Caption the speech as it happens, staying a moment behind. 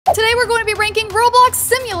Today we're going to be ranking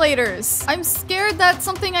Roblox simulators. I'm scared that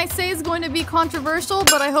something I say is going to be controversial,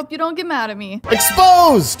 but I hope you don't get mad at me.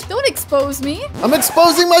 Exposed! Don't expose me. I'm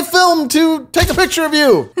exposing my film to take a picture of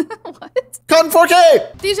you. What? Caught in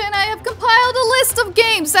 4K. DJ and I have compiled a list of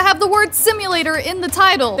games that have the word simulator in the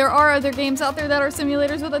title. There are other games out there that are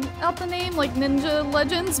simulators without the name, like Ninja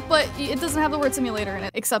Legends, but it doesn't have the word simulator in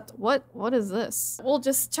it. Except, what is this? We'll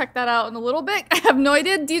just check that out in a little bit. I have no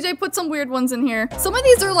idea. DJ put some weird ones in here. Some of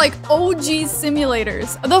these are like OG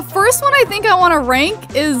simulators. The first one I think I want to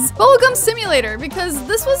rank is Bubblegum Simulator because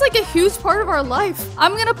this was like a huge part of our life.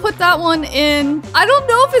 I'm gonna put that one in. I don't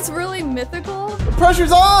know if it's really mythical. The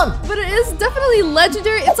pressure's on. But it is definitely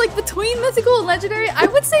legendary. It's like between mythical and legendary. I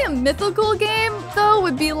would say a mythical game though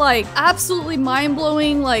would be like absolutely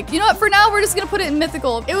mind-blowing. Like, you know what? For now, we're just gonna put it in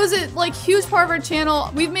mythical. It was a like huge part of our channel.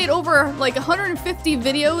 We've made over like 150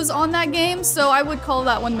 videos on that game, so I would call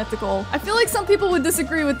that one mythical. I feel like some people would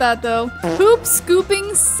disagree with that though. Poop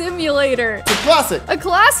Scooping Simulator. It's a classic. A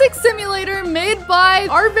classic simulator made by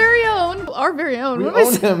our very own. We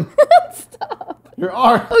own him. Stop. You're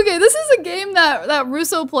our. Okay, this is a game that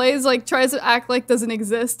Russo plays, like tries to act like doesn't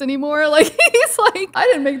exist anymore. Like he's like, I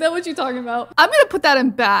didn't make that, what you talking about? I'm gonna put that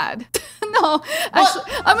in bad. No, actually,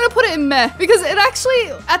 I'm gonna put it in meh because it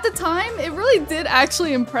actually, at the time, it really did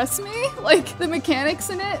actually impress me, like the mechanics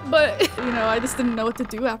in it, but you know, I just didn't know what to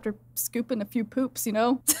do after scooping a few poops, you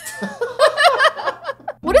know?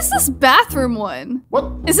 What is this bathroom one? What?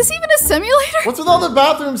 Is this even a simulator? What's with all the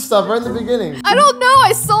bathroom stuff right in the beginning? I don't know.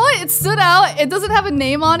 I saw it. It stood out. It doesn't have a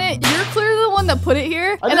name on it. You're clearly the one that put it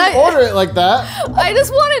here. I didn't order it like that. I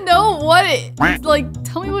just want to know what it, like,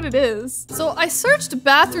 tell me what it is. So I searched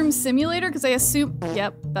bathroom simulator because I assume,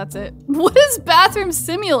 yep, that's it. What is bathroom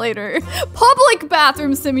simulator? Public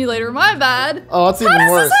bathroom simulator, my bad. Oh, that's even worse.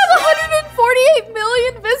 How does this have 148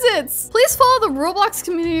 million visits? Please follow the Roblox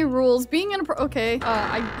community rules. Being in a okay,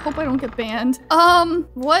 I hope I don't get banned.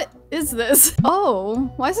 What is this?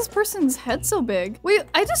 Oh, why is this person's head so big? Wait,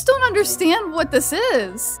 I just don't understand what this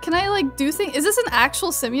is. Can I like do things? Is this an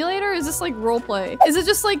actual simulator? Is this like roleplay? Is it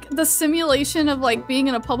just like the simulation of like being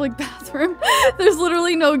in a public bathroom? There's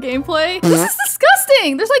literally no gameplay. This is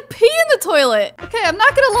disgusting. There's like pee in the toilet. Okay, I'm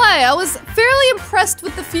not gonna lie. I was fairly impressed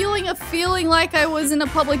with the feeling of feeling like I was in a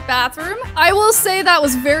public bathroom. I will say that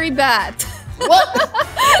was very bad. What?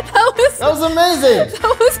 that was amazing.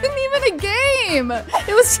 That wasn't even a game.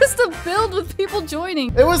 It was just a build with people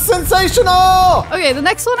joining. It was sensational. Okay, the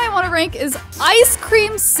next one I want to rank is Ice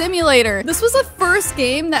Cream Simulator. This was the first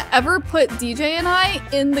game that ever put DJ and I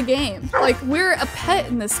in the game. Like, we're a pet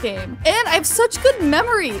in this game. And I have such good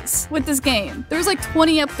memories with this game. There's like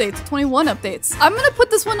 20 updates, 21 updates. I'm gonna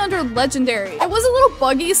put this one under legendary. It was a little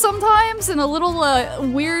buggy sometimes and a little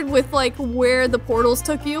weird with like where the portals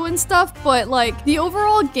took you and stuff, but like the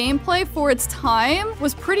overall gameplay for its time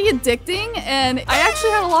was pretty addicting and I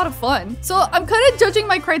actually had a lot of fun. So I'm kind of judging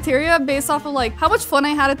my criteria based off of like how much fun I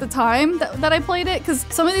had at the time that I played it, because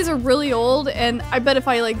some of these are really old and I bet if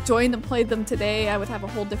I like joined and played them today, I would have a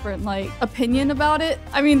whole different like opinion about it.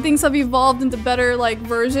 I mean, things have evolved into better like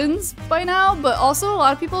versions by now, but also a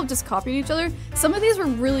lot of people have just copied each other. Some of these were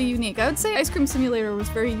really unique. I would say Ice Cream Simulator was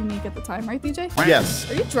very unique at the time, right, DJ?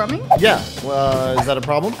 Yes. Are you drumming? Yeah. Is that a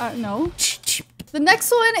problem? No. The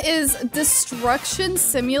next one is Destruction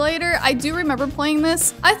Simulator. I do remember playing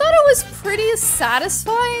this. I thought it was pretty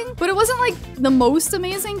satisfying, but it wasn't like the most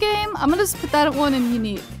amazing game. I'm gonna just put that one in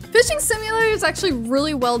unique. Fishing Simulator is actually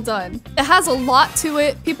really well done. It has a lot to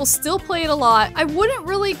it. People still play it a lot. I wouldn't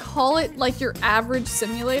really call it like your average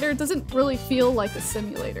simulator. It doesn't really feel like a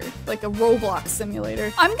simulator, like a Roblox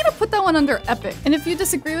simulator. I'm gonna put that one under epic. And if you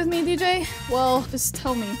disagree with me, DJ, well, just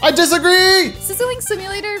tell me. I disagree! Sizzling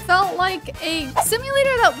Simulator felt like a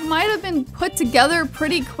simulator that might have been put together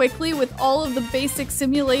pretty quickly with all of the basic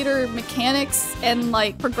simulator mechanics and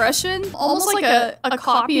like progression. Almost like a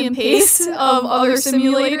copy and paste of other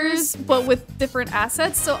simulators, but with different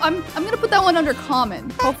assets. So I'm gonna put that one under common.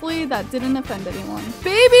 Hopefully that didn't offend anyone.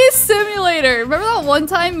 Baby Simulator. Remember that one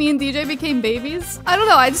time me and DJ became babies? I don't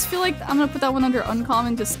know. I just feel like I'm gonna put that one under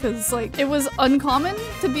uncommon just because like it was uncommon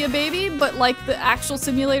to be a baby, but like the actual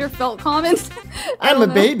simulator felt common. I'm a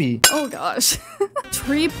baby. Oh gosh.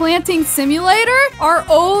 Tree Planting Simulator? Our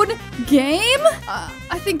own game?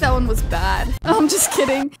 I think that one was bad. I'm just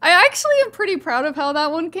kidding. I actually am pretty proud of how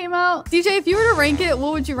that one came out. DJ, if you were to rank it,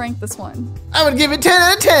 what would you rank this one? I would give it 10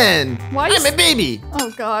 out of 10. Why? I'm a baby.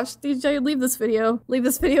 Oh gosh, DJ, leave this video. Leave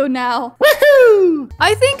this video now. Woohoo! Woo!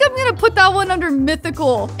 I think I'm gonna put that one under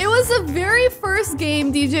mythical. It was the very first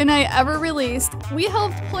game DJ and I ever released. We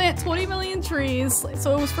helped plant 20 million trees,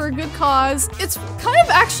 so it was for a good cause. It's kind of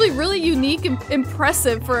actually really unique and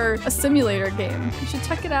impressive for a simulator game. You should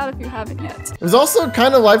check it out if you haven't yet. It was also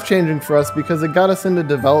kind of life-changing for us because it got us into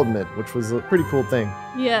development, which was a pretty cool thing.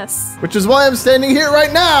 Yes. Which is why I'm standing here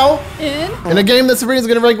right now in a game that Sabrina's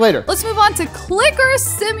gonna rank later. Let's move on to Clicker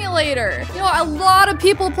Simulator. You know, a lot of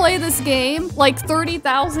people play this game, like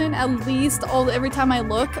 30,000 at least every time I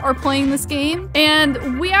look are playing this game.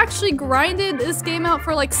 And we actually grinded this game out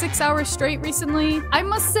for like 6 hours straight recently. I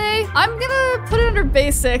must say, I'm gonna put it under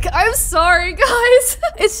basic. I'm sorry, guys.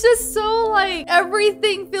 It's just so like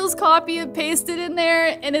everything feels copy and pasted in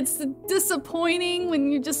there, and it's disappointing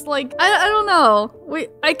when you're just like, I don't know.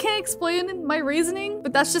 I can't explain my reasoning,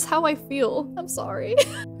 but that's just how I feel. I'm sorry.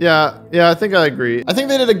 Yeah, I think I agree. I think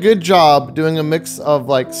they did a good job doing a mix of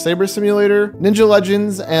like Saber Simulator, Ninja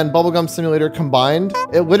Legends, and Bubblegum Simulator combined.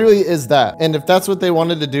 It literally is that. And if that's what they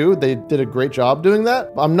wanted to do, they did a great job doing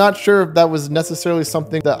that. I'm not sure if that was necessarily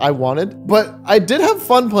something that I wanted, but I did have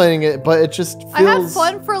fun playing it, but it just feels... I had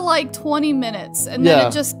fun for like 20 minutes, and then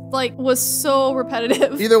it just like was so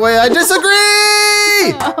repetitive. Either way, I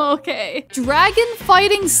disagree! Okay. Dragon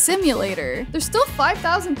Fighting Simulator. There's still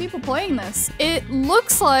 5,000 people playing this. It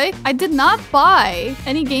looks like I did not buy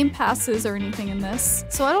any game passes or anything in this,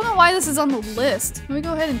 so I don't know why this is on the list. Let me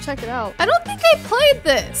go ahead and check it out. I don't think I played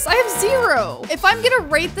this. I have 0. If I'm gonna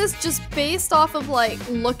rate this just based off of like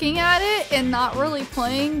looking at it and not really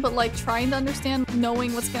playing, but like trying to understand,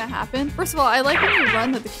 knowing what's gonna happen. First of all, I like when you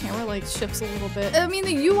run that the camera like shifts a little bit. I mean,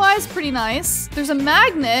 the UI is pretty nice. There's a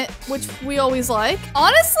magnet, which we always like.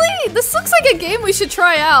 Honestly, this looks like a game we should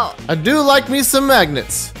try out. I do like me some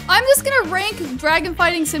magnets. I'm just gonna rank Dragon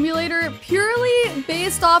Fighting Simulator purely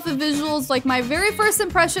based off of visuals. Like my very first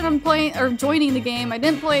impression on playing or joining the game. I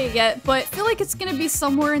didn't play it yet, but I feel like it's gonna be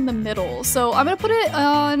somewhere in the middle. So I'm gonna put it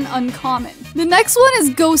on uncommon. The next one is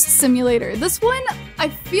Ghost Simulator. This one, I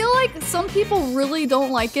feel like some people really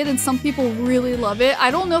don't like it and some people really love it.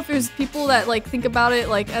 I don't know if there's people that like think about it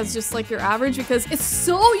like as just like your average because it's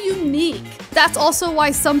so unique. That's also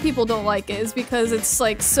why some people don't like it, is because it's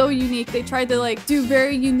like so unique. They tried to like do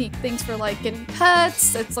very unique things for like getting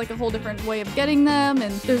pets. It's like a whole different way of getting them,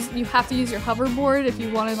 and you have to use your hoverboard if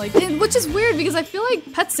you want to like, which is weird because I feel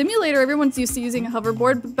like Pet Simulator, everyone's used to using a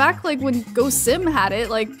hoverboard, but back like when Ghost Sim had it,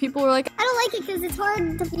 like people were like, I don't like it because it's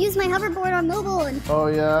hard to use my hoverboard on mobile. And oh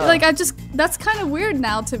yeah. Like that's kind of weird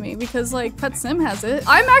now to me because like Pet Sim has it.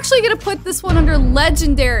 I'm actually gonna put this one under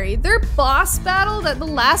Legendary. Their boss battle that the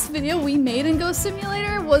last video we made in Ghost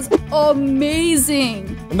Simulator was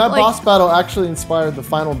amazing. And that boss battle actually inspired the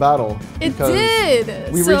final battle. It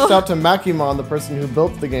did. We reached out to Makimon, the person who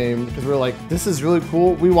built the game, because we were like, this is really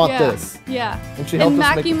cool. We want this. Yeah. And she helped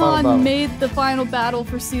us make the final battle. Makimon made the final battle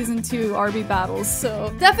for season 2 RB battles.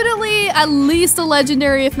 So definitely at least a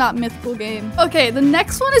legendary, if not mythical game. Okay, the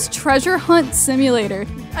next one is Treasure Hunt Simulator.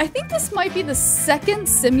 I think this might be the second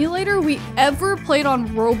simulator we ever played on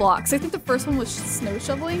Roblox. I think the first one was snow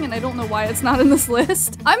shoveling, and I don't know why it's not in this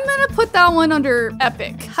list. I'm gonna put that one under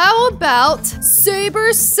epic. How about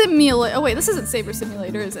Saber Simulator? Oh wait, this isn't Saber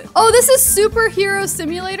Simulator, is it? Oh, this is Superhero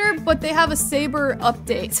Simulator, but they have a Saber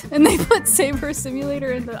update, and they put Saber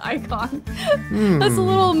Simulator in the icon. That's a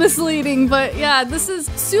little misleading, but yeah, this is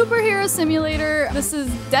Superhero Simulator. This is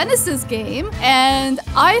Dennis's game, and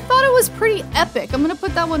I thought it was pretty epic. I'm gonna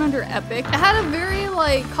put that one under epic. It had a very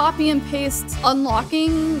like copy and paste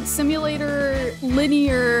unlocking simulator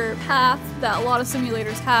linear path that a lot of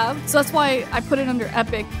simulators have. So that's why I put it under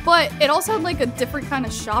epic. But it also had like a different kind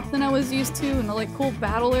of shop than I was used to, and a like cool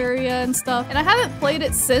battle area and stuff. And I haven't played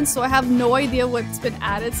it since, so I have no idea what's been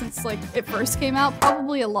added since like it first came out.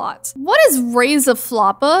 Probably a lot. What is Raise a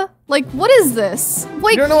Floppa? Like, what is this?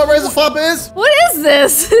 Like, you don't know what Raise a Floppa is? What is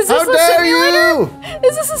this? Is this How dare you?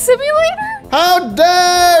 Is this a simulator? How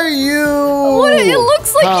dare you? What? It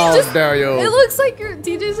looks like How you just. dare you? It looks like your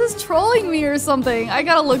DJ's just trolling me or something. I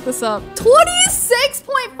gotta look this up.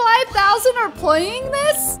 26.5 thousand are playing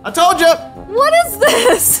this? I told you. What is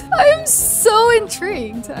this? I'm so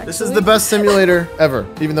intrigued, actually. This is the best simulator ever,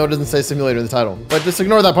 even though it doesn't say simulator in the title. But just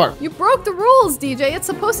ignore that part. You broke the rules, DJ. It's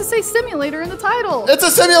supposed to say simulator in the title. It's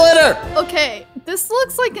a simulator! Okay, this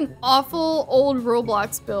looks like an awful old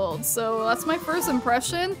Roblox build, so that's my first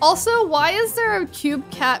impression. Also, why is there a cube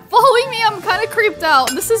cat following me? I'm kind of creeped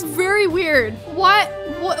out. This is very weird. Why?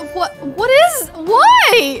 What is?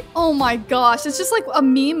 Why? Oh my gosh, it's just like a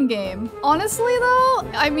meme game. Honestly though,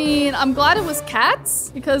 I mean, I'm glad it was cats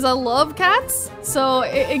because I love cats. So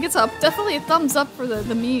it gets up definitely a thumbs up for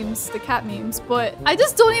the memes, the cat memes, but I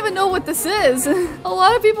just don't even know what this is. A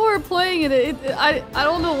lot of people are playing it. I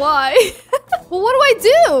don't know why. Well, what do I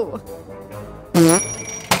do?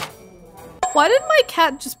 Why did my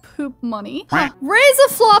cat just poop money? Huh. Raise a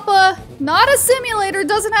floppa, not a simulator,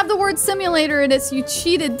 doesn't have the word simulator in it, so you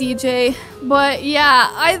cheated, DJ. But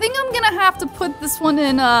yeah, I think I'm gonna have to put this one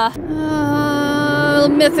in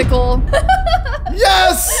mythical.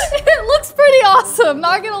 Yes! It looks pretty awesome,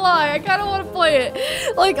 not gonna lie. I kinda wanna play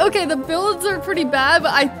it. Like, okay, the builds are pretty bad,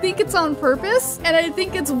 but I think it's on purpose, and I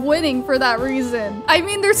think it's winning for that reason. I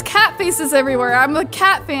mean, there's cat faces everywhere. I'm a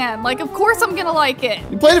cat fan. Like, of course I'm gonna like it.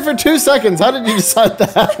 You played it for 2 seconds. How did you decide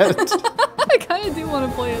that? I kind of do want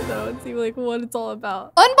to play it though and see like what it's all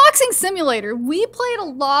about. Unboxing Simulator. We played a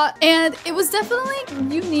lot and it was definitely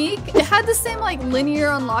unique. It had the same like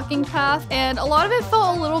linear unlocking path and a lot of it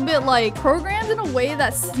felt a little bit like programmed in a way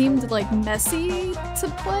that seemed like messy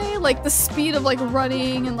to play. Like the speed of like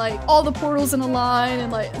running and like all the portals in a line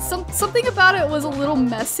and like something about it was a little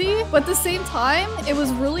messy, but at the same time it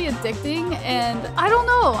was really addicting and I don't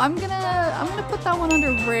know. I'm gonna put that one under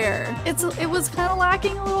rare. It was kind of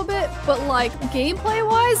lacking a little bit, but like gameplay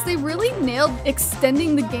wise, they really nailed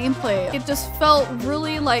extending the gameplay. It just felt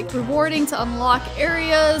really like rewarding to unlock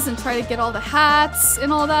areas and try to get all the hats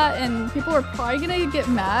and all that. And people are probably gonna get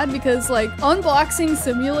mad because like Unboxing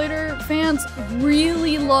Simulator fans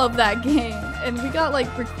really love that game. And we got like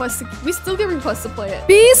requests, we still get requests to play it.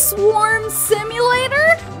 Bee Swarm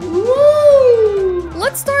Simulator? Woo!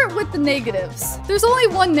 Let's start with the negatives. There's only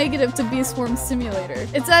one negative to Bee Swarm Simulator.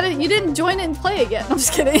 It's that you didn't join it and play it yet. I'm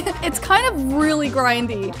just kidding. It's kind of really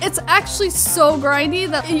grindy. It's actually so grindy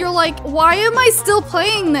that you're like, why am I still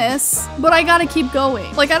playing this? But I gotta keep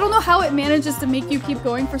going. Like, I don't know how it manages to make you keep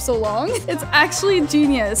going for so long. It's actually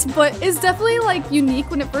genius, but it's definitely like unique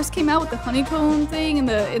when it first came out with the honeycomb thing and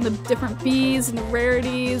the different bees and the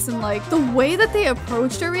rarities and like the way that they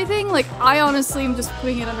approached everything. Like, I honestly am just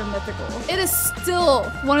putting it under mythical. It is still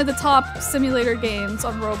one of the top simulator games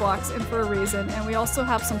on Roblox and for a reason. And we also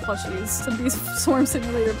have some plushies, some Bee Swarm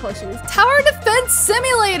Simulator plushies. Tower Defense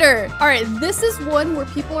Simulator. All right, this is one where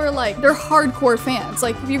people are like, they're hardcore fans.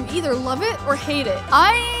 Like, you either love it or hate it.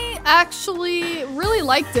 I actually really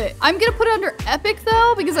liked it. I'm gonna put it under epic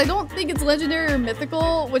though, because I don't think it's legendary or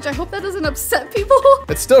mythical, which I hope that doesn't upset people.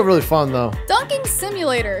 It's still really fun though. Dunking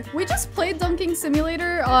Simulator. We just played Dunking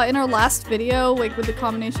Simulator in our last video, like with the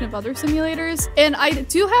combination of other simulators. And I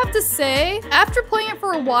do have to say, after playing it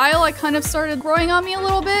for a while, I kind of started growing on me a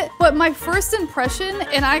little bit, but my first impression,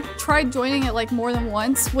 and I tried joining it like more than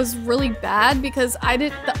once, was really bad because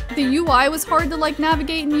the UI was hard to like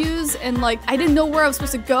navigate and use, and like I didn't know where I was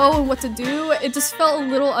supposed to go and what to do. It just felt a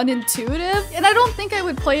little unintuitive, and I don't think I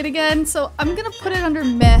would play it again, so I'm gonna put it under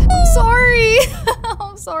meh. I'm sorry.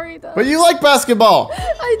 I'm sorry though. But you like basketball.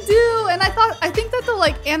 I do, and I think that the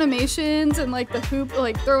like animations and like the hoop,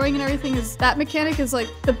 like throwing and everything, that mechanic is like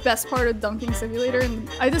the best part of Dunking Simulator, and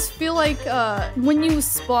I just feel like when you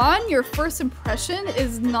spawn, your first impression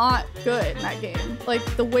is not good in that game. Like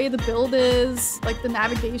the way the build is, like the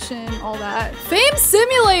navigation, all that. Fame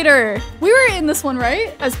Simulator! We were in this one,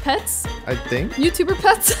 right? As pets? I think. YouTuber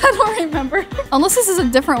pets? I don't remember. Unless this is a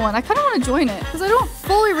different one. I kind of want to join it because I don't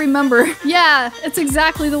fully remember. Yeah, it's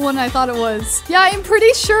exactly the one I thought it was. Yeah, I'm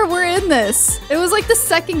pretty sure we're in this. It was like the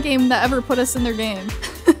second game that ever put us in their game.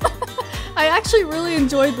 I actually really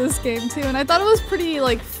enjoyed this game too, and I thought it was pretty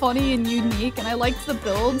like funny and unique, and I liked the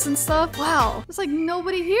builds and stuff. Wow, there's like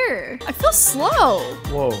nobody here. I feel slow.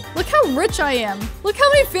 Whoa. Look how rich I am. Look how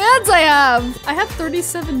many fans I have. I have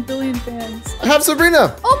 37 billion fans. I have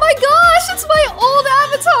Sabrina. Oh my gosh, it's my old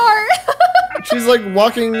avatar. She's like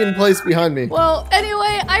walking in place behind me. Well,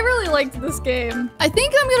 anyway, I really liked this game. I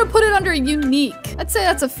think I'm gonna put it under unique. I'd say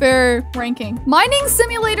that's a fair ranking. Mining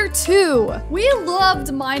Simulator 2. We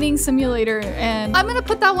loved Mining Simulator, and I'm gonna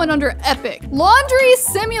put that one under epic. Laundry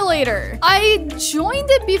Simulator. I joined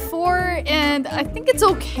it before, and I think it's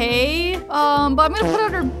okay, but I'm gonna put it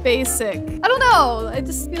under basic. I don't know, I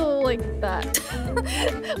just feel like that.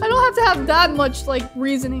 I don't have to have that much like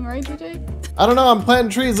reasoning, right, DJ? I don't know, I'm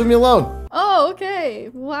planting trees, leave me alone. Oh, okay.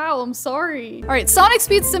 Wow, I'm sorry. All right, Sonic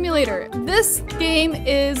Speed Simulator. This game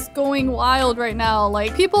is going wild right now.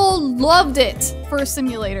 Like, people loved it for a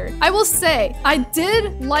simulator. I will say, I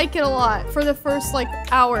did like it a lot for the first, like,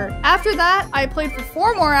 hour. After that, I played for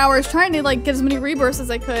 4 more hours trying to, like, get as many rebirths as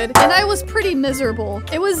I could, and I was pretty miserable.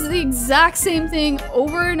 It was the exact same thing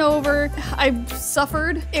over and over. I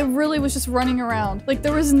suffered. It really was just running around. Like,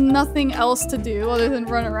 there was nothing else to do other than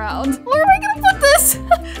run around. Where am I gonna put this? Where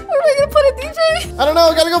am I gonna put it, DJ? I don't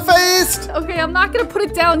know, gotta go faced! Okay, I'm not gonna put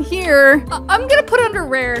it down here. I'm gonna put it under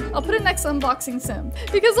rare. I'll put it next to unboxing sim.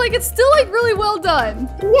 Because, like, it's still, like, really well done.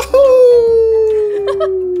 Woohoo!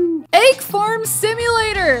 Egg Farm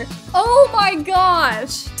Simulator. Oh my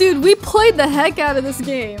gosh. Dude, we played the heck out of this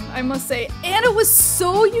game, I must say. And it was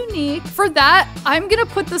so unique. For that, I'm gonna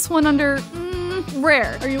put this one under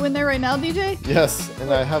rare. Are you in there right now, DJ? Yes,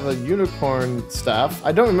 and I have a unicorn staff.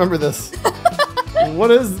 I don't remember this.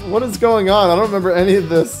 What is going on? I don't remember any of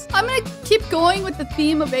this. I'm gonna keep going with the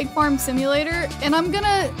theme of Egg Farm Simulator, and I'm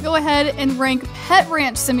gonna go ahead and rank Pet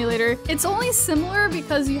Ranch Simulator. It's only similar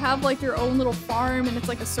because you have like your own little farm and it's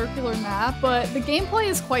like a circular map, but the gameplay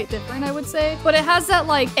is quite different, I would say. But it has that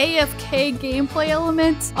like AFK gameplay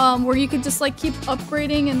element where you could just like keep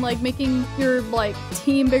upgrading and like making your like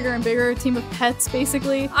team bigger and bigger, team of pets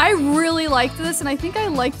basically. I really liked this, and I think I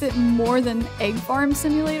liked it more than Egg Farm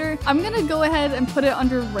Simulator. I'm gonna go ahead and put it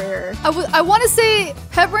under rare. I want to say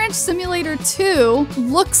Pet Ranch Simulator 2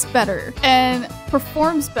 looks better and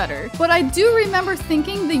performs better, but I do remember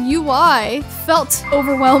thinking the UI felt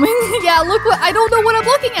overwhelming. Yeah, look what, I don't know what I'm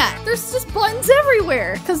looking at. There's just buttons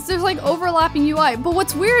everywhere because there's like overlapping UI. But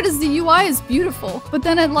what's weird is the UI is beautiful, but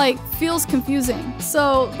then it like feels confusing.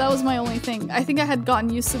 So that was my only thing. I think I had gotten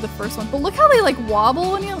used to the first one, but look how they like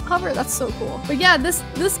wobble when you hover. That's so cool. But yeah, this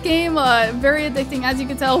game, very addicting. As you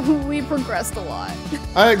can tell, we progressed a lot.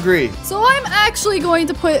 I agree. So I'm actually going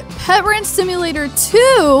to put Pet Ranch Simulator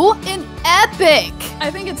 2 in epic. I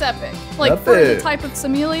think it's epic. Like for the type of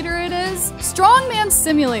simulator it is. Strongman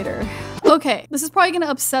Simulator. Okay, this is probably gonna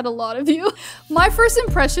upset a lot of you. My first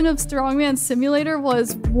impression of Strongman Simulator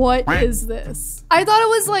was, what is this? I thought it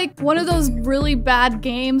was like one of those really bad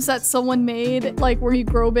games that someone made, like where you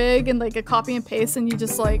grow big and like a copy and paste and you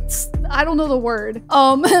just like, I don't know the word.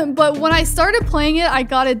 But when I started playing it, I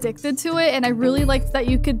got addicted to it, and I really liked that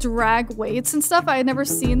you could drag weights and stuff. I had never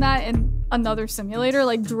seen that in another simulator,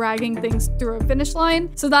 like dragging things through a finish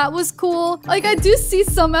line. So that was cool. Like, I do see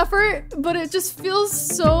some effort, but it just feels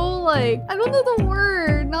so like, I don't know the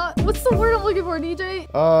word. What's the word I'm looking for, DJ?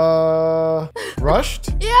 Rushed?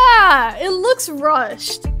 Yeah, it looks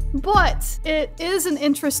rushed. But it is an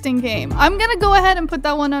interesting game. I'm gonna go ahead and put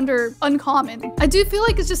that one under uncommon. I do feel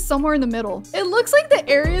like it's just somewhere in the middle. It looks like the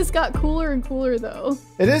areas got cooler and cooler though.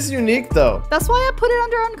 It is unique though. That's why I put it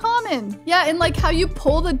under uncommon. Yeah, and like how you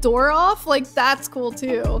pull the door off, like that's cool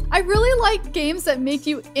too. I really like games that make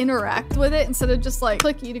you interact with it instead of just like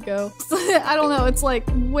click E to go. I don't know, it's like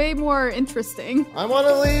way more interesting. I want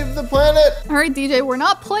to leave the planet. All right, DJ, we're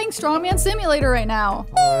not playing Strongman Simulator right now.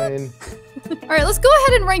 Fine. All right, let's go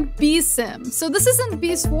ahead and rank Bee Sim. So this isn't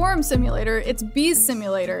Bee Swarm Simulator, it's Bee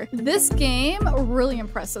Simulator. This game really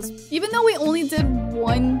impressed us. Even though we only did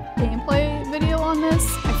one gameplay video on this,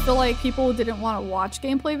 I feel like people didn't want to watch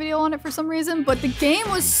gameplay video on it for some reason, but the game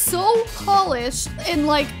was so polished and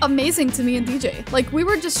like amazing to me and DJ. Like we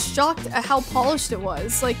were just shocked at how polished it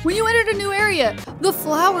was. Like when you entered a new area, the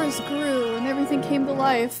flowers grew and everything came to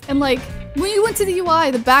life. And like when you went to the UI,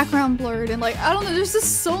 the background blurred, and like, I don't know, there's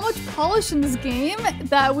just so much polish in this game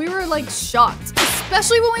that we were like shocked.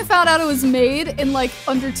 Especially when we found out it was made in like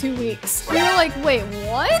under 2 weeks. We were like, wait,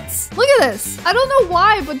 what? Look at this. I don't know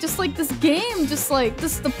why, but just like this game, just like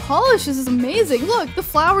the polish is amazing. Look, the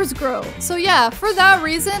flowers grow. So yeah, for that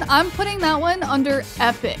reason, I'm putting that one under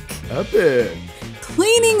epic. Epic.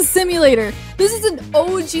 Cleaning Simulator. This is an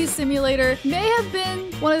OG simulator. May have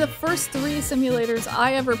been one of the first 3 simulators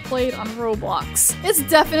I ever played on Roblox. It's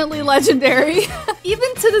definitely legendary.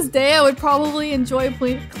 Even to this day, I would probably enjoy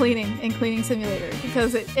cleaning in Cleaning Simulator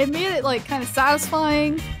because it made it like kind of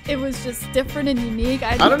satisfying. It was just different and unique.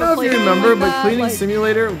 I don't know if you remember, but Cleaning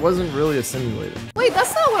Simulator wasn't really a simulator. Wait,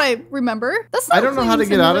 that's not what I remember. That's not I don't know how to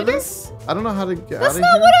get out of this. I don't know how to get out of here. That's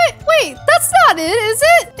not what wait, that's not it, is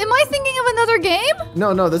it? Am I thinking of another game?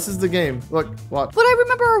 No, this is the game. Look, watch. But I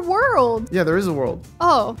remember a world. Yeah, there is a world.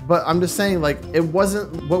 Oh. But I'm just saying, like, it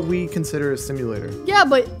wasn't what we consider a simulator. Yeah,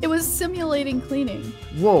 but it was simulating cleaning.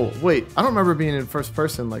 Whoa, wait. I don't remember being in first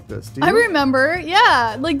person like this. Do you? I remember,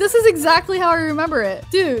 yeah. Like, this is exactly how I remember it.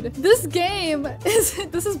 Dude, this game this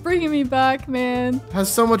is bringing me back, man. It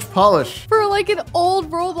has so much polish. For like an old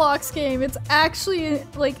Roblox game. It's actually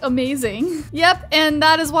like amazing. Yep, and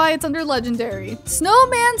that is why it's under legendary.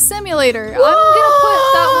 Snowman Simulator. I'm gonna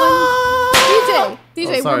put that one.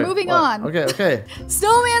 DJ, sorry. we're moving What? on. Okay.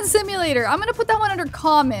 Snowman Simulator. I'm gonna put that one under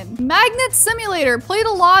common. Magnet Simulator. Played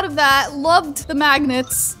a lot of that. Loved the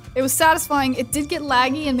magnets. It was satisfying. It did get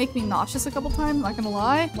laggy and make me nauseous a couple times, not gonna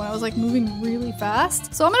lie, when I was like moving really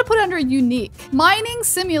fast. So I'm gonna put it under unique. Mining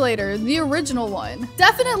Simulator, the original one.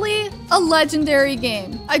 Definitely a legendary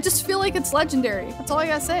game. I just feel like it's legendary. That's all I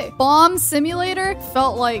gotta say. Bomb Simulator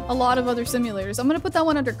felt like a lot of other simulators. I'm gonna put that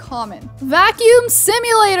one under common. Vacuum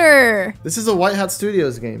Simulator. This is a White Hat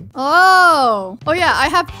Studios game. Oh yeah, I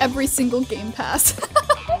have every single Game Pass.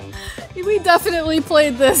 We definitely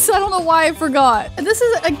played this. I don't know why I forgot. And this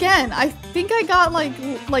is, again, I think I got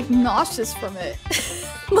like nauseous from it.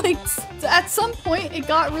 Like at some point it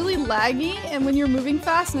got really laggy, and when you're moving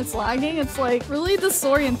fast and it's lagging, it's like really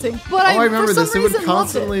disorienting. But I remember this. It would loved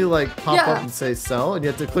constantly like pop Yeah. up and say sell, and you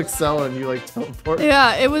have to click sell and you like teleport.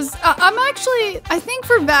 Yeah, it was. I think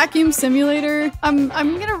for Vacuum Simulator, I'm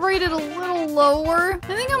gonna rate it a little lower.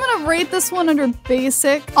 I think I'm gonna rate this one under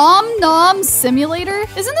basic. Om Nom Simulator.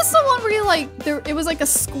 Isn't this the one where you like it was like a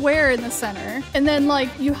square in the center, and then like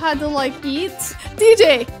you had to like eat?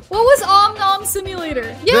 DJ, what was Om Nom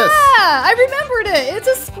Simulator? Yeah, I remembered it. It's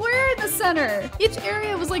a square in the center. Each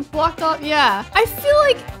area was like blocked off. Yeah, I feel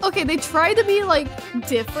like okay, they tried to be like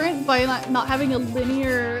different by not having a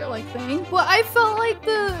linear like thing, but I felt like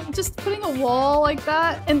just putting a wall like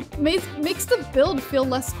that and makes the build feel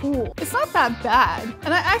less cool. It's not that bad,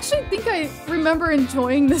 and I actually think I remember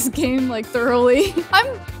enjoying this game like thoroughly. I'm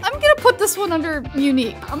gonna put this one under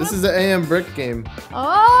unique. This is an AM Brick game.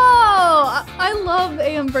 Oh, I love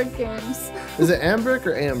AM Brick games. Is it AM Brick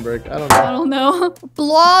or AM Brick? I don't know. I don't know.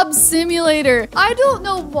 Blob Simulator. I don't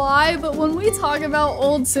know why, but when we talk about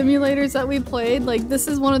old simulators that we played, like this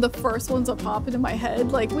is one of the first ones that pop into my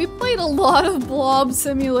head. Like we played a lot of Blob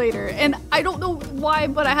Simulator, and I don't know why,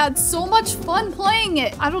 but I had so much fun playing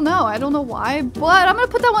it. I don't know why, but I'm gonna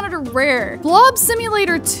put that one under rare. Blob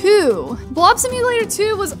Simulator 2. Blob Simulator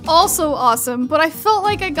 2 was also awesome, but I felt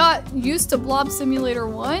like I got used to Blob Simulator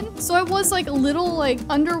 1, so I was like a little like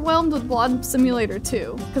underwhelmed with Blob Simulator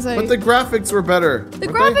 2 because But the graphics were better. the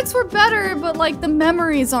graphics were better, but like the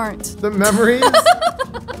memories aren't. The memories?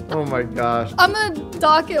 Oh my gosh. I'm gonna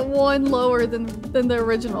dock it one lower than the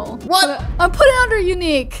original. What? I'm putting it under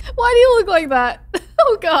unique. Why do you look like that?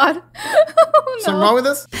 Oh god. Oh, no. Something wrong with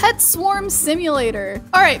this? Pet Swarm Simulator.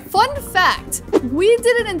 All right, fun fact. We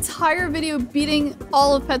did an entire video beating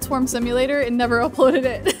all of Pet Swarm Simulator and never uploaded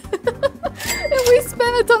it. And we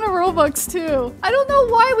spent a ton of Robux too. I don't know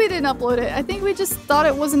why we didn't upload it. I think we just thought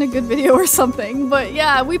it wasn't a good video or something. But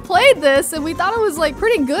yeah, we played this and we thought it was like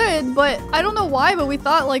pretty good, but I don't know why, but we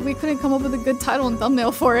thought like we couldn't come up with a good title and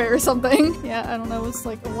thumbnail for it or something. Yeah, I don't know. It was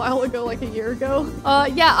like a while ago, like a year ago.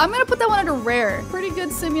 Yeah, I'm gonna put that one under rare. Pretty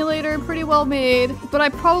good simulator, pretty well made, but I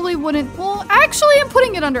probably wouldn't. Well, actually, I'm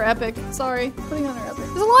putting it under epic. Sorry, putting it under epic.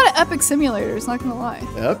 There's a lot of epic simulators, not gonna lie.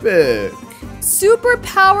 Epic.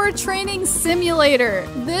 Superpower Training Simulator.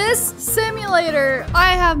 This simulator,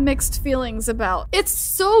 I have mixed feelings about. It's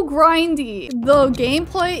so grindy. The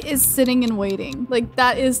gameplay is sitting and waiting. Like,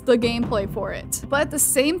 that is the gameplay for it. But at the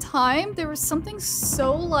same time, there was something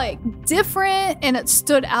so, like, different and it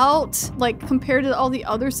stood out, like, compared to all the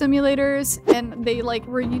other simulators, and they, like,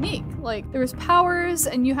 were unique. Like, there was powers,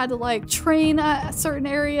 and you had to, like, train at certain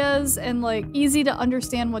areas, and, like, easy to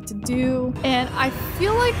understand what to do. And I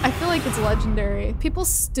feel like it's legendary. People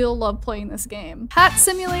still love playing this game. Hat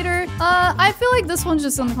Simulator. I feel like this one's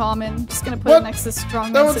just uncommon. Just gonna put it next to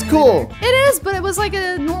Strongman That one's Simulator. cool. It is, but it was like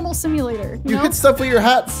a normal simulator. You know? hit stuff with your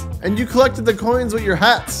hats, and you collected the coins with your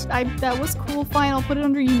hats. That was cool. Fine, I'll put it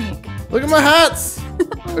under unique. Look at my hats.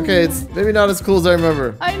 Okay, it's maybe not as cool as I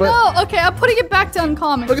remember. I but know. Okay, I'm putting it back to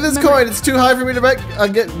uncommon. Look at this Remember- coin. It's too high for me to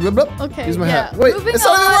get. Okay, Use my yeah. hat. Wait, Moving it's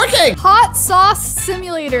not on. even working. Hot Sauce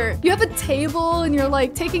Simulator. You have a table and you're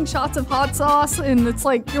like taking shots of hot sauce, and it's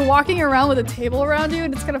like you're walking around with a table around you,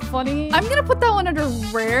 and it's kind of funny. I'm gonna put that one under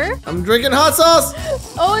rare. I'm drinking hot sauce.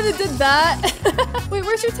 Oh, and it did that. Wait,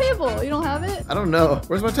 where's your table? You don't have it? I don't know.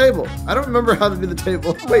 Where's my table? I don't remember how to do the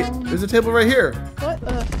table. Wait, there's a table right here. What?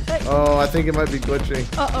 Hey. Oh, I think it might be glitching.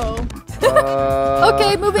 Uh-oh. Uh...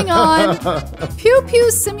 Okay, moving on. Pew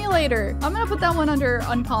Pew Simulator. I'm gonna put that one under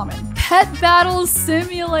uncommon. Pet Battle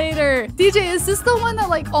Simulator. DJ, is this the one that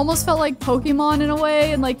like almost felt like Pokemon in a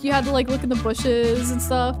way? And like you had to like look in the bushes and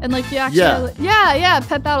stuff? And like you actually had, like, yeah,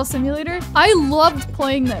 Pet Battle Simulator. I loved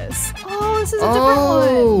playing this. Oh, this is a different one.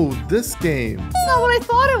 Oh, this game. That's not what I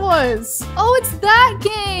thought it was. Oh, it's that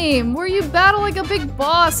game where you battle like a big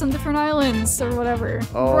boss on different islands or whatever.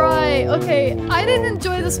 Oh, right, okay. I didn't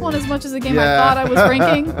enjoy this one as much as the game I thought I was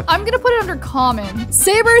ranking. I'm gonna put it under common.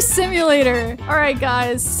 Saber Simulator. All right,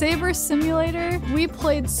 guys, Saber Simulator. We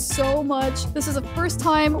played so much. This is the first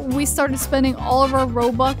time we started spending all of our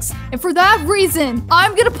Robux. And for that reason,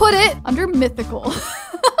 I'm gonna put it under mythical.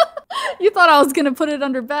 You thought I was gonna put it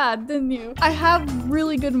under bad, didn't you? I have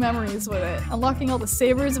really good memories with it. Unlocking all the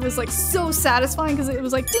sabers, it was like so satisfying because it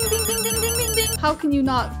was like ding, ding, ding, ding, ding, ding, ding. How can you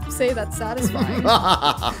not say that's satisfying?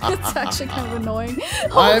 It's actually kind of annoying.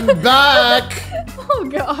 I'm back. Oh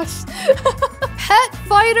gosh. Pet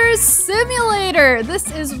Fighter Simulator.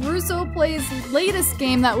 This is Russo Play's latest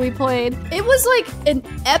game that we played. It was like an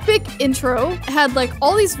epic intro. It had like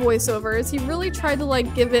all these voiceovers. He really tried to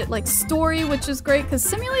like give it like story, which is great because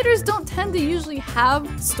simulators don't tend to usually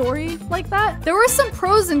have story like that. There were some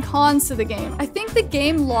pros and cons to the game. I think the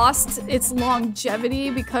game lost its longevity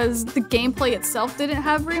because the gameplay itself didn't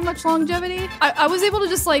have very much longevity. I was able to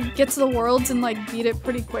just like get to the worlds and like beat it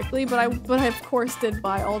pretty quickly, but I of course did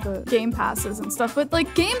buy all the game passes and stuff. But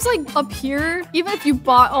like games like up here, even if you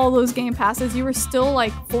bought all those game passes, you were still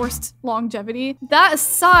like forced longevity. That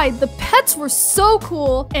aside, the pets were so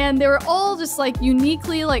cool and they were all just like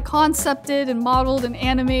uniquely like concepted and modeled and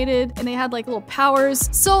animated, and they had like little powers.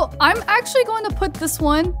 So I'm actually going to put this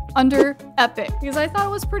one under epic because I thought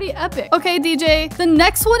it was pretty epic. Okay, DJ, the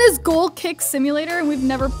next one is Goal Kick Simulator, and we've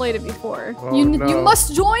never played it before. Oh, you no.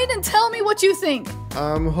 must join and tell me what you think.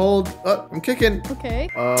 I'm kicking. Okay.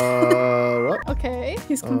 What? Okay,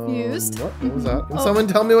 he's confused. What was that? Can someone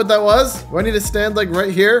tell me what that was? Do I need to stand like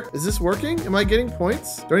right here? Is this working? Am I getting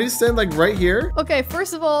points? Do I need to stand like right here? Okay,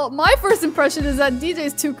 first of all, my first impression is that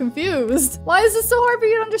DJ's too confused. Why is this so hard for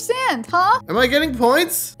you to understand, huh? Am I getting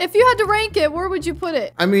points? If you had to rank it, where would you put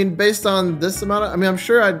it? I mean, based on this amount of, I'm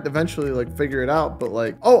sure I'd eventually like figure it out, but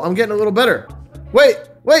like, oh, I'm getting a little better. Wait.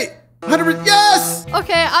 100%, yes!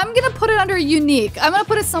 Okay, I'm gonna put it under unique. I'm gonna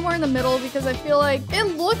put it somewhere in the middle because I feel like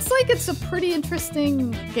it looks like it's a pretty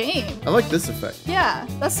interesting game. I like this effect. Yeah,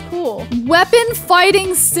 that's cool. Weapon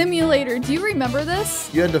Fighting Simulator. Do you remember this?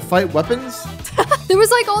 You had to fight weapons? There was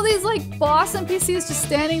like all these like boss NPCs just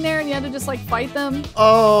standing there and you had to just like fight them.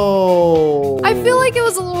 Oh. I feel like it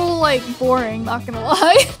was a little like boring, not gonna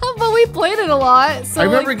lie. But we played it a lot. So I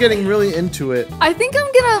remember getting really into it. I think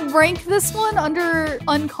I'm gonna rank this one under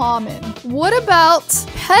uncommon. What about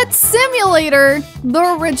Pet Simulator,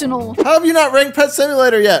 the original? How have you not ranked Pet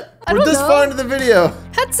Simulator yet? I We're don't this know. far into the video.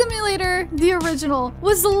 Pet Simulator, the original,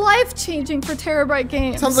 was life-changing for TeraBrite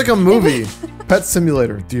games. Sounds like a movie. Pet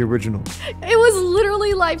Simulator, the original. It was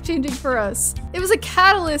literally life-changing for us. It was a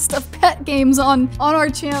catalyst of pet games on our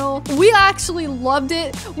channel. We actually loved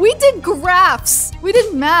it. We did graphs. We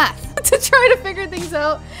did math to try to figure things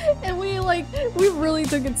out. And we really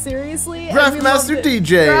took it seriously. Graph-Master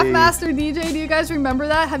DJ. Graph-Master DJ, do you guys remember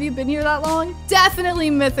that? Have you been here that long?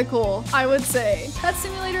 Definitely mythical, I would say. Pet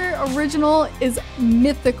Simulator original is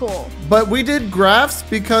mythical. But we did graphs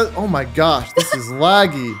because, oh my gosh, this is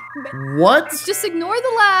laggy. What? Just ignore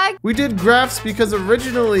the lag. We did graphs because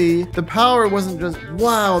originally the power wasn't just,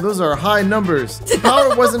 wow, those are high numbers. The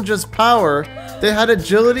power wasn't just power. They had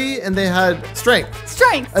agility and they had strength.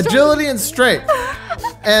 Strength. Agility and strength.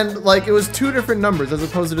 And like it was two different numbers as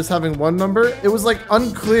opposed to just having one number. It was like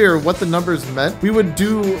unclear what the numbers meant. We would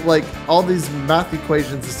do like all these math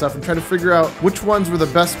equations and stuff and try to figure out which ones were the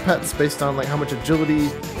best pets based on like how much agility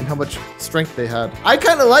and how much strength they had. I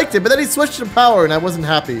kind of liked it, but then he switched to power and I wasn't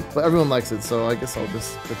happy. But everyone likes it, so I guess I'll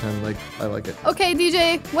just pretend like I like it. Okay,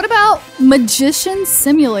 DJ, what about Magician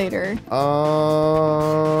Simulator?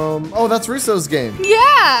 Oh, that's Russo's game.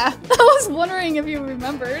 Yeah, I was wondering if you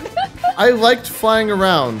remembered. I liked flying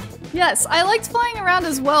around. Yes, I liked flying around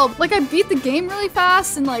as well. Like I beat the game really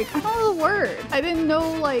fast and like, I don't know the word. I didn't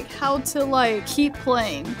know like how to like keep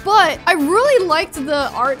playing. But I really liked the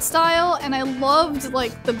art style and I loved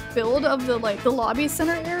like the build of the lobby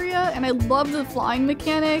center area, and I loved the flying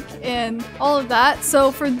mechanic and all of that.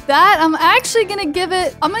 So for that, I'm actually gonna give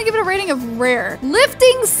it a rating of rare.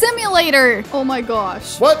 Lifting Simulator. Oh my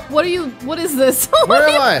gosh. What? What is this? Where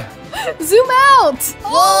am I? Zoom out! Whoa!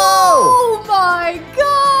 Oh my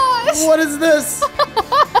gosh! What is this?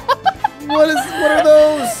 What are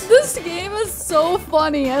those? This game is so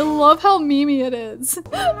funny. I love how memey it is.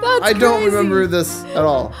 That's I don't crazy. remember this at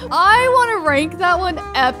all. I want to rank that one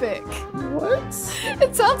epic. What?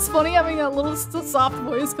 It sounds funny having that little soft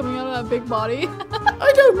voice coming out of that big body.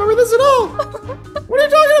 I don't remember this at all. What are you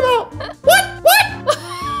talking about? What?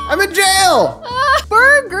 I'm in jail.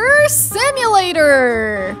 Burger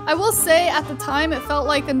Simulator. I will say at the time it felt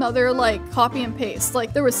like another like copy and paste.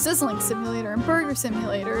 Like there was Sizzling Simulator and Burger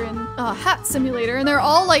Simulator and Hat Simulator, and they're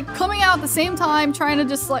all like coming out at the same time, trying to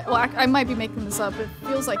just like, well, I might be making this up. It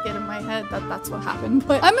feels like it in my head that that's what happened.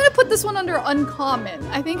 But I'm gonna put this one under uncommon.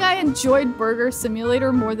 I think I enjoyed Burger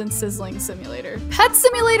Simulator more than Sizzling Simulator. Pet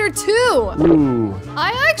Simulator 2. Ooh.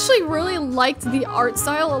 I actually really liked the art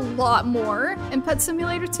style a lot more in Pet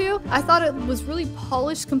Simulator 2. I thought it was really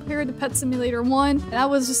polished compared to Pet Simulator 1, and I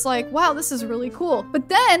was just like, wow, this is really cool. But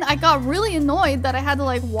then I got really annoyed that I had to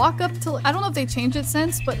like walk up to, I don't know if they changed it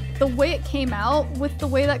since, but the way it came out with the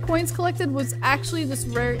way that coins collected was actually just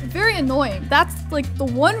very, very annoying. That's like the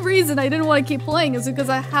one reason I didn't want to keep playing is because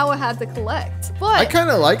of how I had to collect. But I kind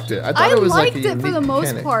of liked it. I thought it was like a unique for the most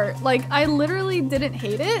mechanic. part. Like I literally didn't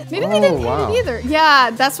hate it. Maybe they didn't hate it either.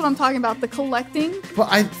 Yeah, that's what I'm talking about. The collecting.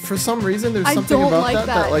 But for some reason, there's something don't about like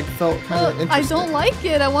that like felt kind of interesting. I don't like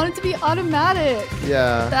it. I want it to be automatic.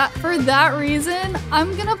 Yeah. For that reason,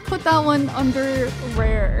 I'm gonna put that one under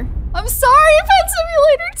rare. I'm sorry, Pet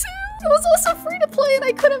Simulator 2. It was also free to play and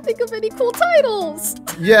I couldn't think of any cool titles.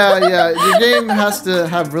 Yeah. Your game has to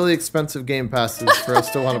have really expensive game passes for us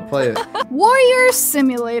to want to play it. Warrior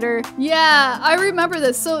Simulator. Yeah, I remember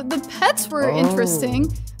this. So the pets were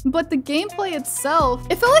interesting. But the gameplay itself,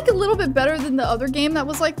 it felt like a little bit better than the other game that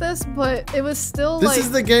was like this, but it was still like... This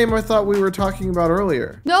is the game I thought we were talking about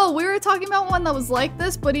earlier. No, we were talking about one that was like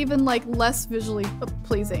this, but even like less visually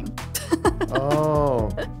pleasing. Oh.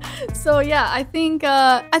 So yeah, I think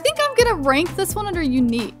I'm gonna rank this one under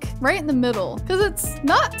unique, right in the middle, because it's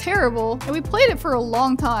not terrible, and we played it for a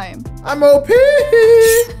long time. I'm OP!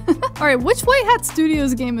 All right, which White Hat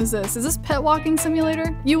Studios game is this? Is this Pet Walking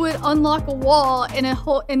Simulator? You would unlock a wall and a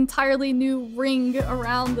whole entirely new ring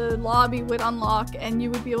around the lobby would unlock, and you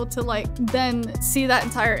would be able to like then see that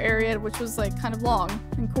entire area, which was like kind of long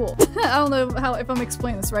and cool. I don't know if I'm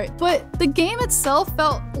explaining this right, but the game itself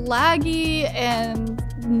felt laggy and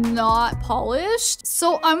not polished.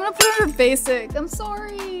 So I'm gonna put it under basic. I'm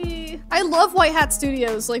sorry. I love White Hat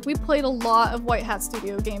Studios. Like we played a lot of White Hat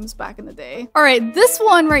Studio games back in the day. All right, this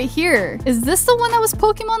one right here. Is this the one that was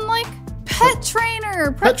Pokemon-like? Pet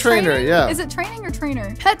Trainer. Pet Trainer, yeah. Is it training or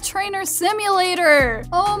trainer? Pet Trainer Simulator.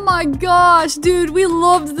 Oh my gosh, dude, we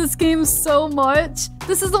loved this game so much.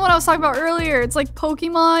 This is the one I was talking about earlier. It's like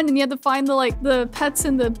Pokemon and you had to find the pets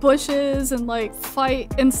in the bushes and like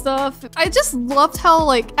fight and stuff. I just loved how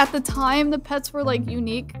like at the time the pets were like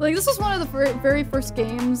unique. Like this was one of the very first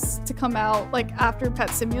games to come out like after Pet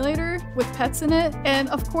Simulator with pets in it. And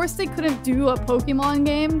of course they couldn't do a Pokemon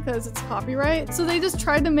game because it's copyright. So they just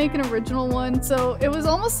tried to make an original one. So it was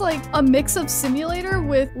almost like a mix of Simulator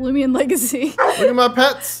with Lumion Legacy. Look at my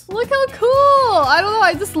pets. Look how cool. I don't know.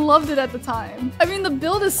 I just loved it at the time. I mean, the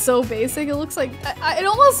build is so basic. It looks like, it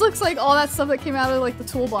almost looks like all that stuff that came out of like the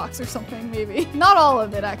toolbox or something, maybe. Not all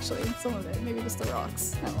of it, actually. Some of it. Maybe just the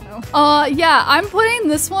rocks. I don't know. Yeah, I'm putting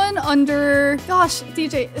this one under, gosh,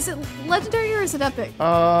 DJ, is it Legendary or is it Epic?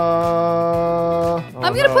 I'm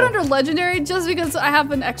gonna put under Legendary just because I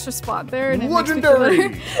have an extra spot there. And it Legendary!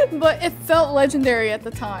 Makes me feel better. But it felt legendary at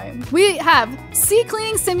the time. We have Sea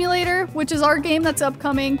Cleaning Simulator, which is our game that's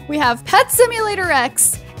upcoming. We have Pet Simulator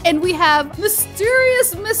X. And we have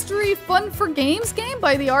Mysterious Mystery Fun for Games game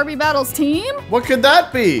by the RB Battles team. What could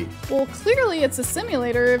that be? Well, clearly it's a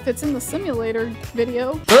simulator if it's in the simulator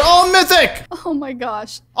video. They're all mythic! Oh my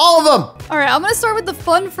gosh. All of them! All right, I'm gonna start with the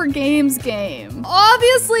Fun for Games game.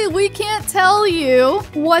 Obviously, we can't tell you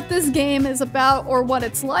what this game is about or what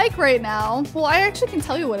it's like right now. Well, I actually can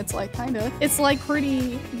tell you what it's like, kinda. It's like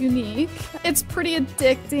pretty unique. It's pretty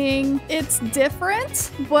addicting. It's different,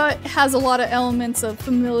 but has a lot of elements of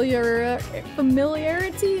familiarity of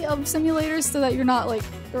simulators so that you're not like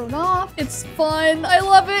thrown off. It's fun. I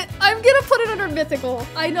love it. I'm gonna put it under mythical.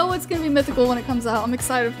 I know it's gonna be mythical when it comes out. I'm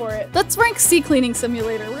excited for it. Let's rank Sea Cleaning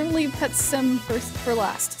Simulator. We're gonna leave Pet Sim for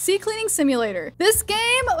last. Sea Cleaning Simulator. This game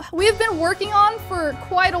we've been working on for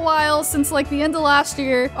quite a while, since like the end of last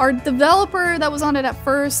year. Our developer that was on it at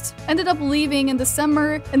first ended up leaving in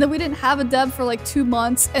December, and then we didn't have a dev for like 2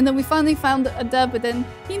 months, and then we finally found a dev, but then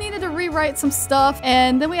he needed to rewrite some stuff,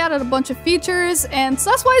 and then we added a bunch of features, and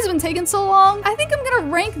so that's why it's been taking so long. I think I'm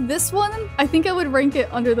gonna rank this one. I think I would rank it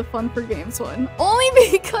under the Fun for Games one,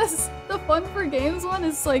 only because the Fun for Games one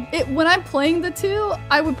is like, when I'm playing the two,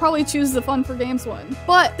 I would probably choose the Fun for Games one.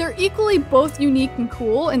 But they're equally both unique and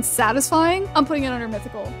cool and satisfying. I'm putting it under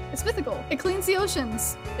Mythical. It's mythical. It cleans the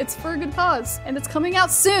oceans. It's for a good cause. And it's coming out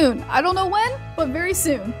soon. I don't know when, but very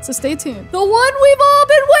soon. So stay tuned. The one we've all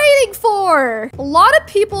been waiting for. A lot of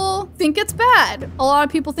people think it's bad. A lot of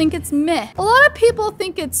people think it's meh. A lot of people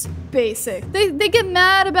think it's basic. They get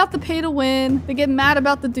mad about the pay to win. They get mad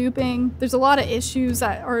about the duping. There's a lot of issues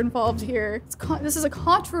that are involved here. This is a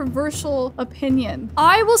controversial opinion.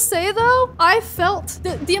 I will say though, I felt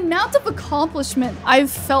the amount of accomplishment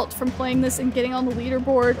I've felt from playing this and getting on the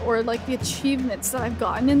leaderboard, or like the achievements that I've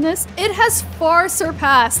gotten in this, it has far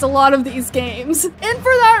surpassed a lot of these games. And for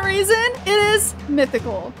that reason, it is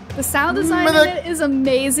mythical. The sound design in it is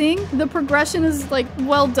amazing. The progression is like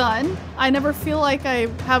well done. I never feel like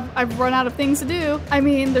I've run out of things to do. I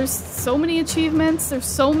mean, there's so many achievements. There's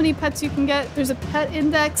so many pets you can get. There's a pet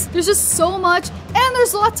index. There's just so much. And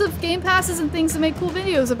there's lots of game passes and things to make cool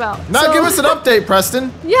videos about. Now give us an update,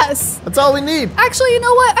 Preston. Yes. That's all we need. Actually, you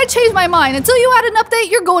know what? I changed my mind. Until you add an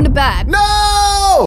update, you're going to bed. No!